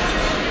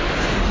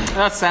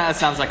 That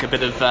sounds like a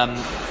bit of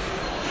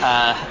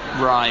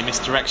wry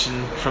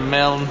misdirection from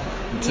Milne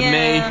to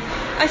me.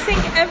 I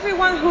think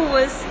everyone who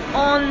was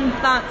on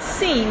that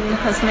scene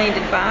has made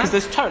it back. Because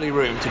there's totally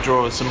room to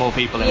draw some more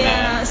people in there.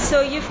 Yeah,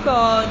 so you've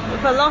got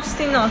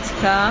Velocity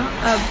Nautica,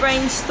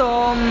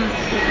 Brainstorm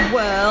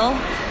Whirl,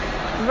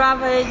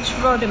 Ravage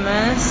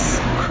Rodimus,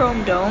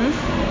 Chrome Dome.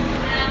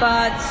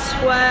 But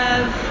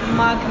Swerve,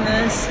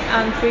 Magnus,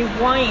 and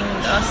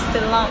Rewind are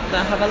still out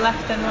there. Have a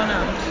left and run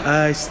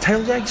out. Is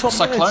Tailgate on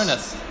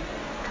Cyclonus.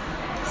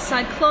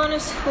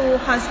 Cyclonus, who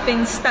has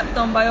been stepped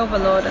on by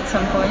Overlord at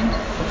some point.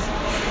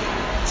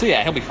 So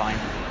yeah, he'll be fine.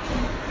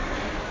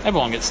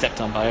 Everyone gets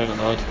stepped on by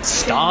Overlord.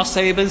 Star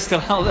Saber's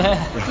still out there.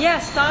 Yeah,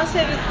 Star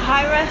Saber,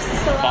 High-Rest is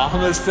still out there.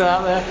 Bomber's still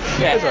out there.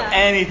 Yeah,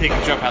 anything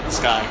can drop out the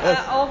sky.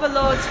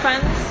 Overlord's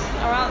friends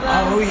are out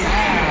there. Oh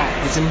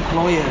yeah, his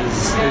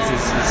employers,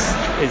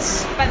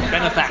 his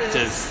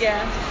benefactors.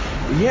 Yeah.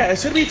 Yeah,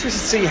 it's going to be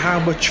interesting to see how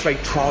much they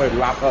try and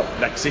wrap up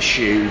next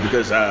issue,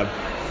 because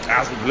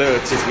as we've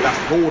learned since we last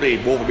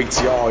recorded, War of the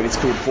BTI in its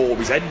current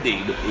form is ending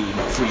in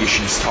 3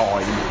 issues'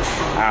 time.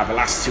 The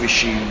last 2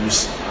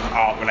 issues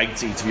aren't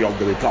related to the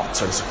ongoing plot,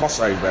 so it's a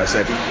crossover. So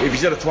if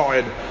he's going to try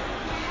and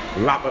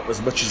wrap up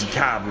as much as he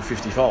can with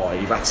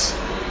 55. That's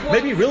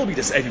maybe it will be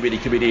just everybody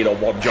coming in on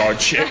one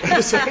giant ship.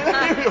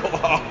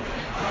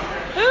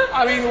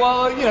 I mean,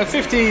 well,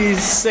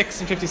 56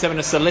 and 57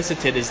 are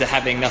solicited as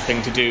having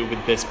nothing to do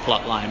with this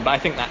plot line, but I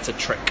think that's a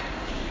trick.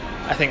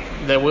 I think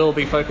there will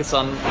be focus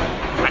on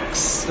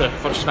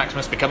Fortress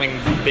Maximus becoming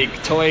big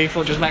toy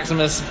Fortress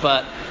Maximus,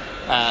 but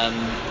I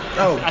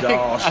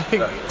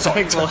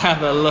think we'll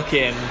have a look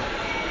in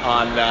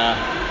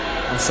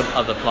on some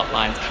other plot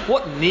lines.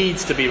 What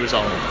needs to be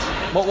resolved?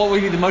 What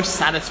would be the most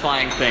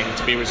satisfying thing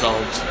to be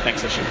resolved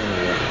next issue?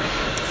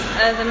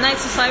 The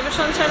Knights of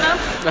Cybertron turn up.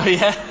 Oh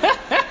yeah.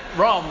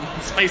 Rom,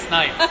 Space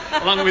Knight,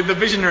 along with the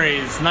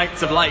Visionaries,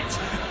 Knights of Light.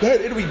 Yeah,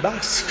 it'll be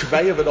Mask,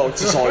 they are the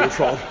Knights of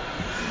Cybertron.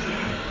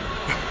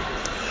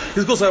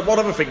 Because, of course, one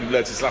other thing we've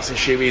learned this last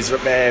issue is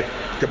that they're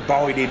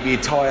combining the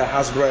entire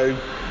Hasbro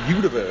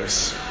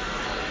universe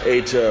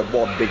into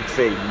one big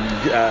thing.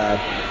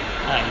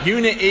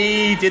 Unit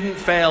E didn't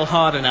fail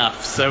hard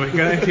enough, so we're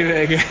going to do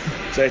it again.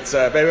 So it's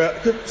there are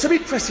some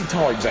interesting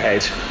times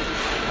ahead.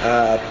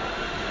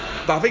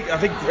 But I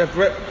think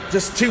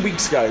just 2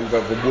 weeks ago,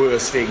 the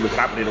worst thing that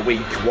happened in a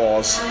week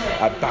was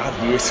a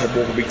badly written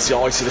Morgan Meets the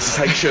Eye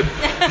solicitation.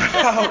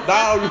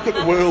 now look at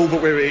the world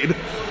that we're in.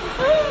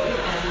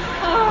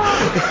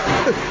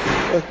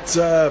 But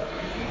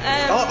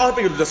I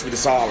think it'll just be the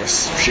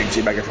Saurus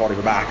shooting Megatron in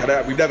the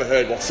back. We've never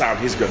heard what sound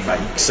his gun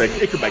makes, so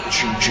it could make a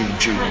choo.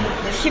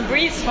 He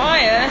breathes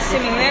fire,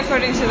 seemingly,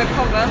 according to the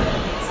cover.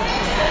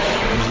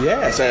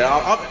 Yeah,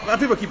 so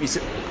people keep me.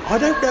 I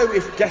don't know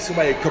if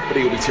Getaway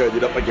Company will be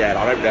turning up again.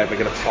 I don't know if they're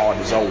going to try and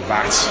resolve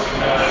that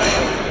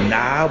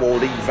now or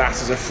leave that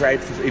as a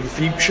thread in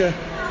future.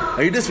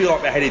 It does feel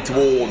like they're headed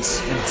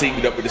towards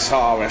teaming up with the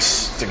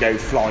Saurus to go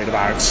flying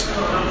about.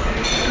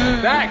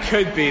 That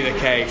could be the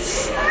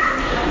case.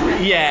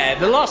 Yeah,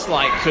 the Lost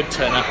Light could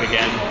turn up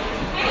again.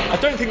 I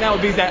don't think that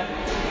would be that.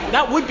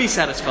 That would be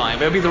satisfying,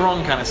 but it would be the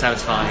wrong kind of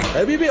satisfying.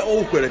 It'd be a bit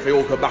awkward if they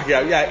all come back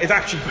out. Yeah, it's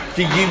actually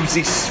to use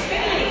this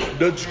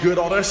nudge good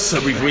on us,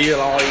 and we've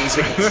realised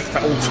it's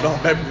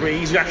alternate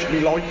memories. We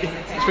actually like it.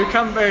 So we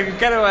come,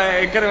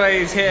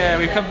 Getaway's here.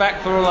 We've come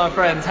back for all our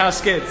friends. How's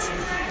Skids?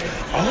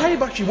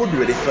 I'm actually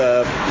wondering if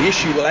the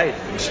issue will end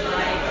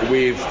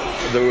with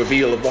the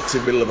reveal of what's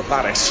in the middle of the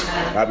planet.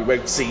 We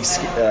won't see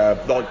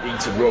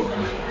Nightbeat run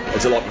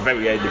until like the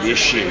very end of the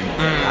issue.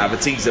 The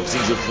teaser for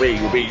season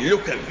 3 will be,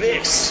 look at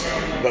this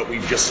that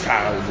we've just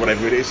found,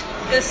 whatever it is.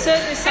 There's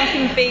certainly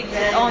something big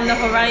on the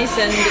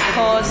horizon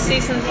because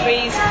season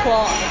 3's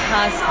plot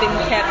has been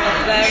kept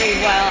very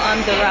well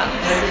under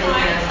wraps.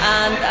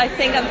 And I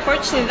think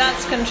unfortunately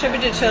that's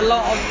contributed to a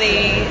lot of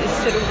the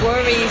sort of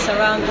worries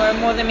around where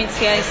More Than Meets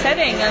the Eye is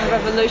setting and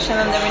Revolution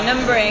and the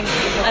Renumbering.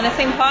 And I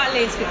think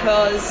partly it's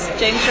because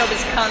James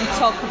Roberts can't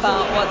talk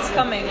about what's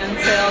coming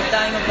until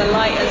Dying of the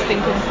Light has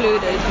been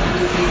concluded.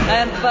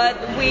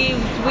 But we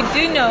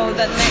do know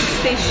that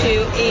next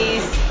issue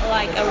is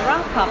like a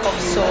wrap-up of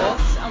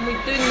sorts, and we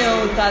do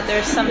know that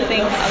there's something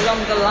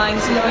along the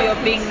lines of We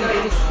Are Being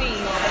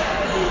Deceived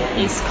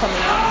is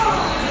coming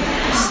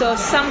up. So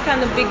some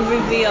kind of big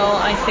reveal,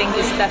 I think,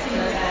 is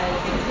definite.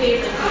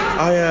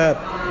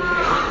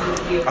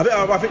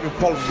 I think the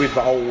problem with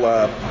the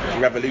whole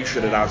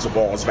Revolution announcement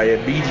was they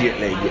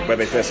immediately, when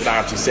they first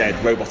announced it,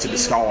 said Robots in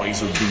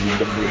Disguise would be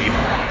renumbering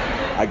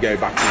and go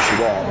back to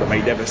issue 1, but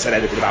they never said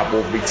anything about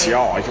More Than Meets the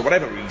Eye for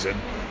whatever reason.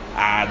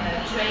 And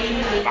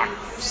that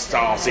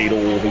started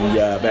all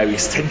the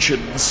various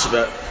tensions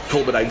that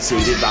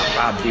culminated in that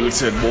badly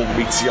written More Than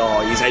Meets the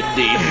Eye's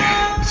ending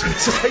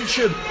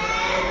solicitation.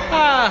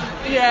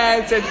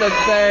 Yeah,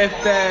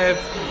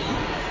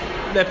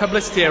 their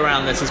publicity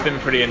around this has been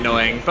pretty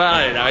annoying, but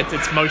I don't know,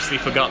 it's mostly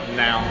forgotten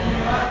now.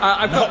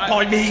 Not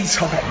by me,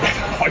 Tom.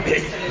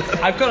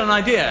 I've got an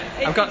idea.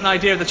 I've got an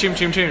idea of the Chum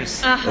Chum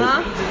Chums.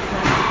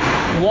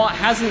 What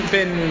hasn't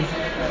been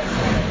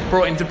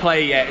brought into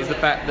play yet is the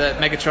fact that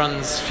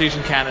Megatron's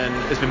fusion cannon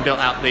has been built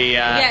out the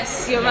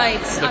yes, you're right.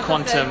 The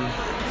quantum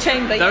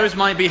chamber. Those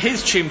might be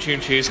his Chum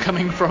Chum Chums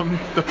coming from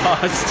the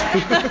past,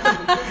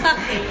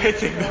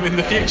 hitting them in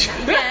the future.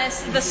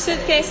 Yes, the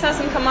suitcase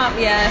hasn't come up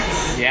yet.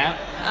 Yeah.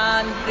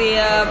 And the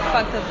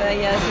fact that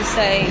as you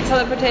say,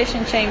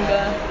 teleportation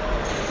chamber.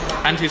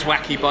 And his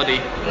wacky body.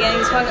 Yeah,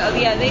 his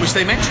wacky. Which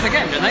they mention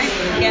again, don't they?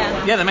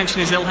 Yeah. Yeah, they mention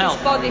his ill health.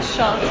 His body's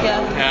shot.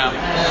 Yeah.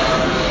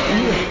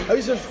 I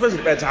suppose it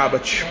depends how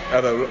much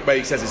when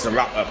he says it's a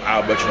wrap up,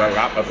 how much of a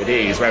wrap up it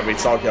is. Whether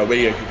it's like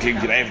we're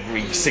concluding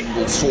every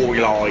single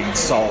storyline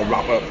style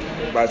wrap up,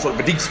 sort of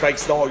the Deep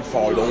Space Nine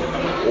final,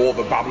 or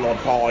the Babylon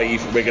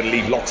 5. We're going to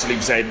leave lots of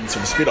loose ends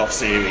from the spin-off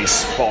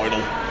series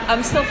final.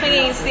 I'm still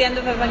thinking it's the end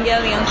of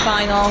Evangelion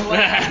final.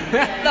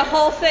 The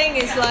whole thing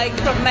is like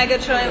from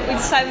Megatron,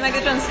 inside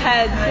Megatron's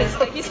head,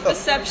 his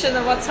perception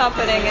of what's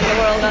happening in the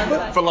world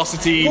outside.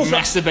 Velocity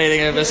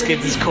masturbating over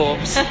Skids'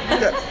 corpse.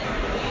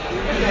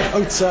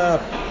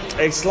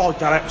 It's like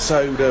that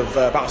episode of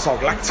Battlestar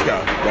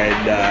Galactica when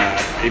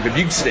in the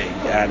mutiny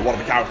and one of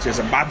the characters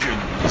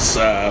imagines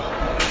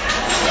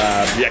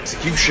the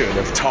execution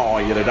of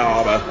Ty and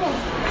Adama.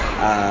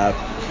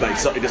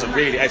 but it doesn't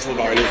really. It's all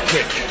like a little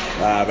trick.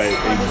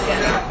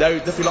 No,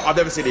 nothing like, I've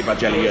never seen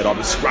Evangelion. I'm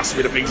just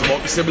grasping at things that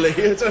might be similar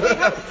here. We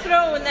have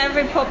thrown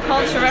every pop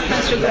culture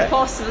reference we could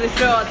possibly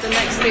throw at the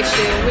next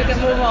issue. We can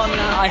move on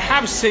now. I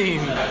have seen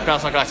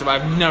Battlestar Galactica, but I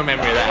have no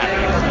memory of that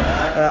happening.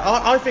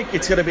 I think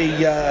it's going to be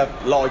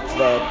like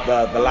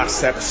the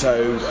last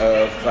episode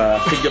of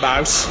Finger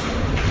Mouse.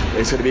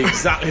 It's going to be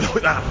exactly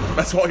like that.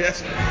 That's what I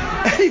guess.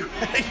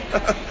 Anyway.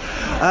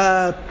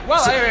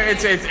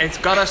 It's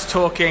got us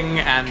talking,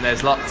 and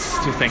there's lots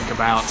to think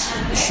about.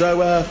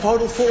 So,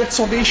 final thoughts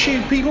on the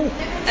issue, people?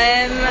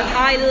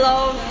 I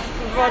love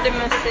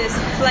Rodimus's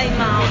flame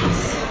out.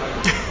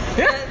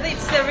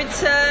 It's the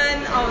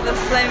return of the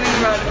flaming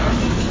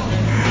Rodimus.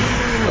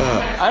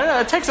 I don't know.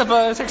 It takes up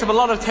a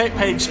lot of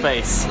page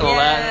space. All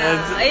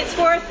that. It's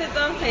worth it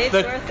though. It's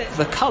worth it.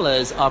 The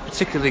colours are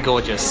particularly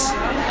gorgeous.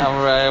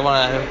 I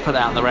want to put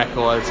that on the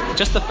record.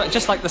 Just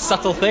like the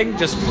subtle thing,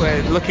 just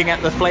looking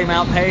at the flame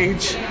out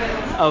page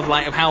of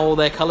how all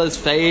their colours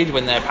fade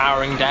when they're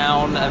powering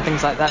down and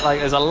things like that.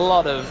 Like there's a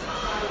lot of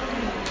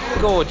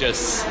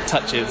gorgeous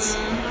touches.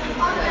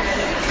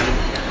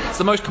 It's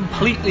the most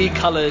completely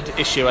coloured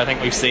issue I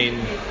think we've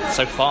seen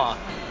so far.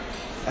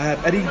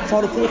 Any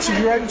final thoughts of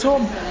your own,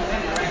 Tom?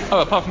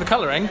 Oh, apart from the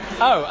colouring?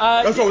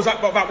 That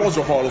was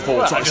your final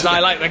thoughts. Well, I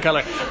like the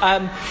colouring.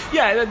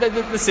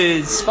 This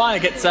is fine.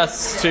 It gets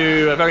us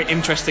to a very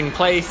interesting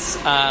place.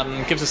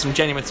 Gives us some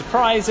genuine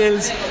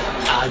surprises.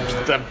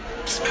 The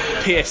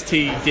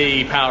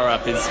PSTD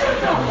power-up is,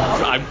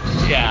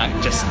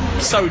 just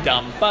so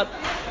dumb. But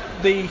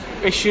the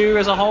issue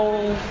as a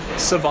whole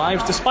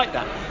survives despite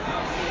that.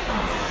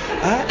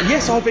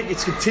 Yes, I think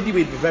it's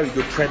continuing a very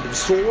good trend of the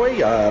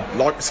story,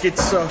 like the Skid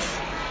stuff,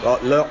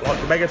 like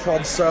the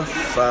Megatron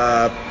stuff.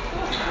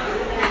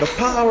 The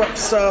power-up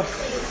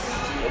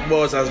stuff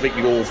was, as I think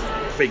you all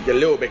think, a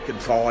little bit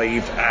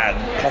contrived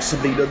and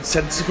possibly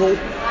nonsensical.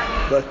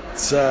 But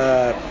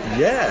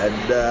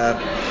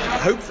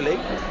hopefully,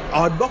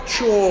 I'm not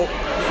sure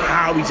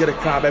how he's going to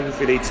cram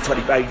everything into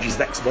 20 pages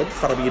next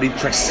month. That'll be an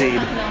interesting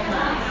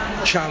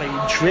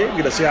challenge for him.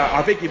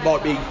 I think it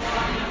might be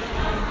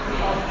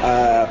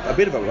a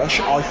bit of a rush.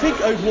 I think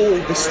overall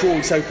this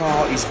story so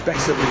far is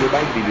better than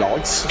Remaining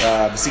Lights,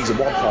 the season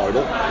 1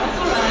 final.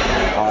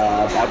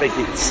 I think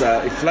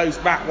it flows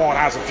back. One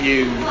has a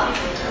few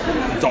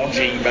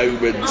dodgy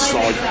moments,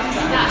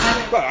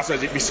 I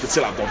suppose it could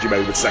still have dodgy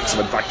moments next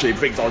month actually.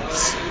 Things like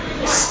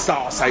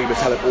Star Saber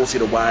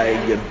teleporting away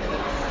and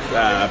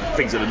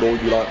things that annoy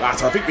me like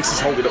that. I think this is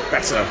holding up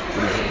better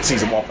than the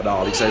season 1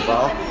 finale so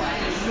far.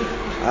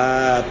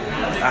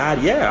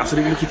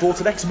 Absolutely looking forward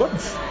to next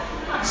month.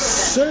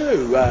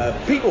 So,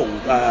 people,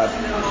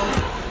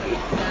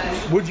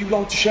 would you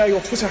like to share your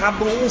Twitter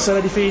handles and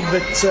anything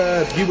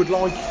that you would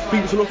like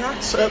people to look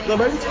at the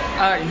moment?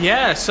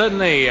 Yeah,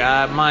 certainly.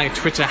 My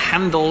Twitter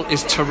handle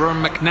is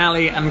Tyrone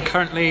McNally, and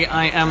currently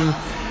I am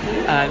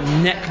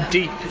neck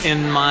deep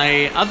in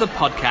my other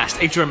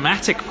podcast, a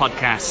dramatic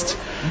podcast.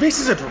 This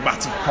is a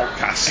dramatic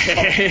podcast.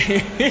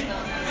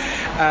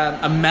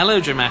 A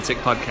melodramatic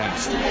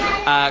podcast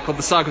called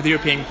The Saga of the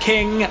European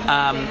King.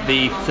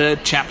 The third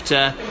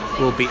chapter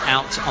will be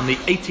out on the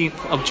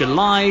 18th of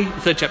July.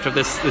 The third chapter of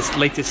this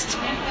latest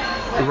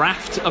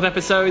raft of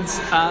episodes.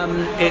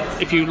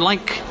 If you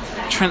like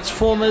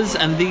Transformers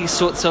and these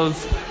sorts of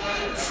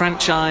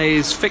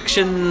franchise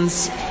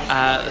fictions,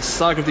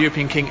 Saga of the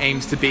European King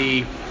aims to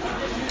be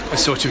a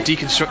sort of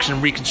deconstruction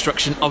and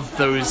reconstruction of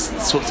those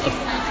sorts of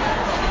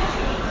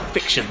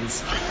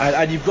fictions.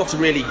 And you've got to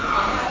really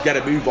get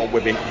a move on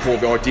with it before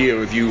the idea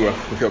of you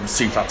becomes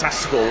too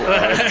fantastical.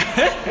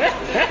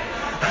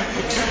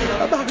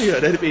 Have you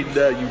heard anything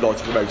you'd like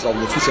to promote on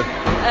Twitter?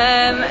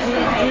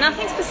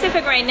 Nothing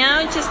specific right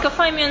now. Just go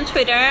find me on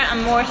Twitter.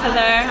 I'm Morta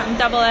there. I'm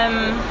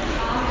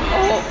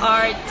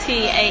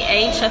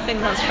MMORTAH, I think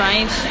that's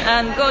right.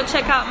 And go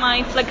check out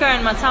my Flickr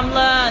and my Tumblr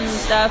and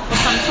for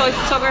some toy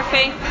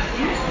photography.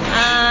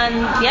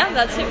 And yeah,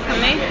 that's it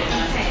from me.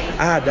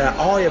 And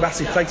I am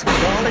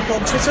Inflatable Garlic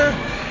on Twitter.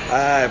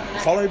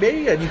 Follow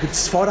me and you can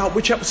find out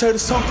which episode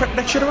of Star Trek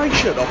Next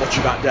Generation I'm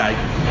watching that day.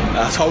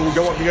 So we'll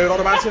go on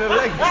about it at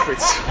length.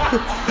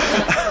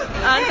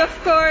 And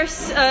of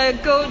course,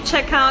 go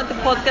check out the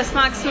Podcast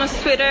Maximus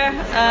Twitter.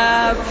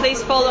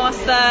 Please follow us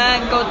there.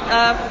 Go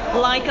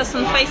like us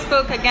on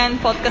Facebook. Again,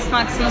 Podcast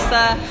Maximus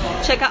there.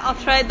 Check out our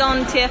thread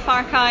on TF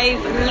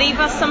Archive. Leave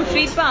us some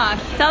feedback.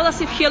 Tell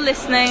us if you're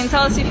listening.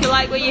 Tell us if you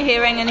like what you're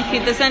hearing, and if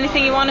there's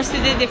anything you want us to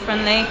do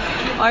differently,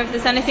 or if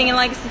there's anything you'd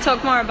like us to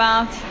talk more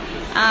about.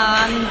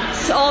 And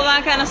all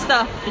that kind of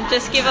stuff.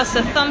 Just give us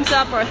a thumbs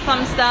up or a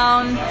thumbs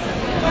down.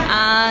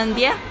 And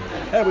yeah.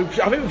 I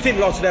think we'd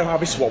like to know how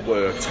this one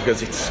worked,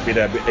 because it's been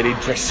an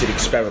interesting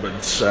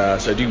experiment,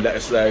 so do let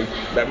us know.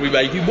 We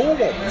may do more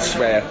ones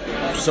where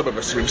some of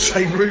us are in the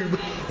same room,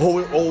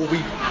 or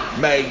we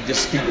may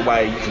just keep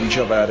away from each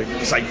other at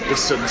a safe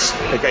distance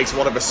in case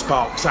one of us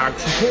sparks out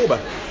from trauma.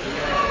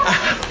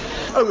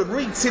 And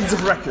read Sins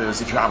of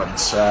Wreckers if you haven't,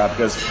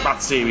 because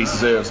that series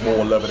deserves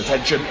more love and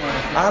attention.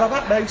 And on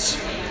that note,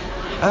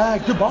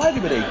 Goodbye,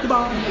 everybody.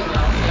 Goodbye.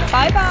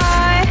 Bye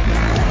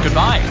bye.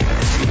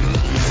 Goodbye.